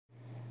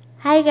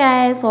Hi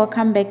guys,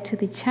 welcome back to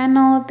the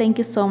channel. Thank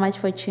you so much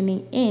for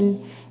tuning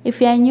in. If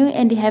you are new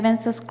and you haven't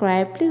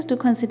subscribed, please do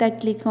consider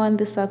clicking on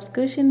the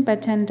subscription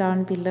button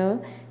down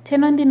below.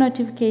 Turn on the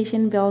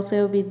notification bell so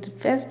you'll be the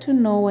first to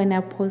know when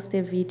I post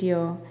a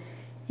video.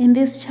 In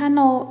this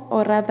channel,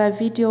 or rather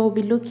video, we'll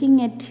be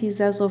looking at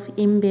teasers of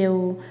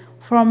Imbewu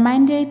from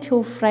Monday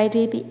till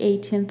Friday the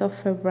 18th of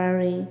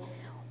February.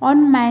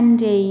 On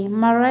Monday,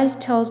 Maraj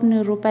tells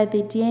Nirupa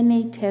the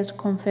DNA test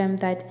confirmed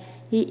that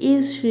he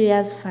is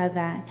Shreya's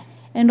father.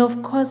 And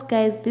of course,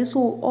 guys, this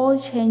will all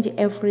change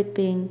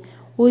everything.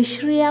 Will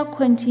Shreya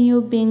continue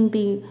being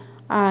the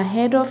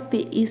head of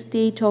the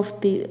estate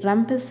of the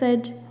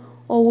Rampersad,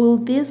 or will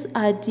this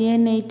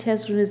DNA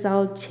test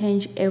result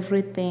change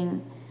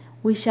everything?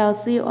 We shall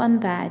see on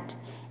that.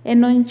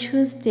 And on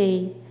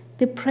Tuesday,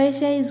 the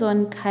pressure is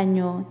on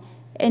Kanyo,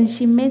 and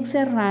she makes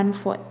a run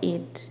for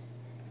it.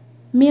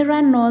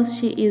 Mira knows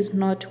she is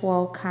not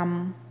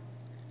welcome.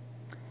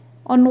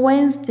 On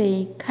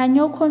Wednesday,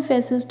 Kanyo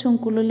confesses to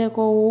Nkululeko,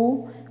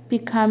 who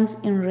becomes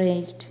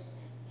enraged.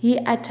 He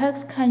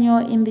attacks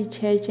Kanyo in the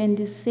church and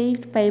is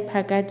saved by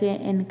Pagade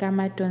and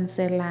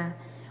Kamadonsela.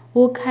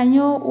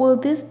 Will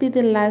this be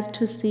the last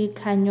to see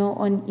Kanyo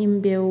on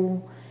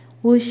Imbewu?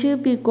 Will she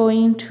be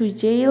going to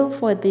jail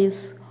for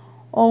this,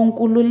 or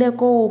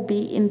Nkululeko will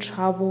be in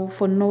trouble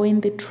for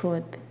knowing the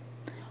truth?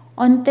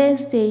 On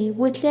Thursday,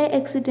 Butle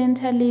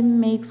accidentally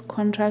makes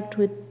contact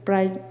with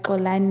Bride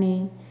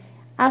Kolani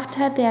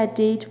after their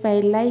date by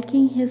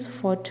liking his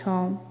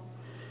photo.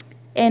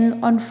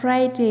 And on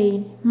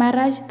Friday,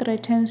 Maraj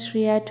threatens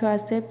Shreya to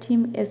accept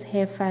him as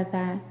her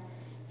father.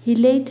 He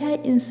later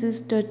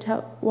insists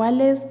Dr.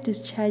 Wallace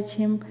discharge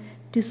him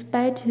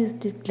despite his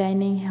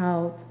declining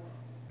health.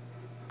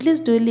 Please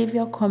do leave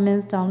your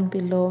comments down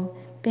below.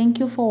 Thank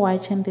you for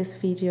watching this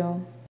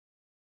video.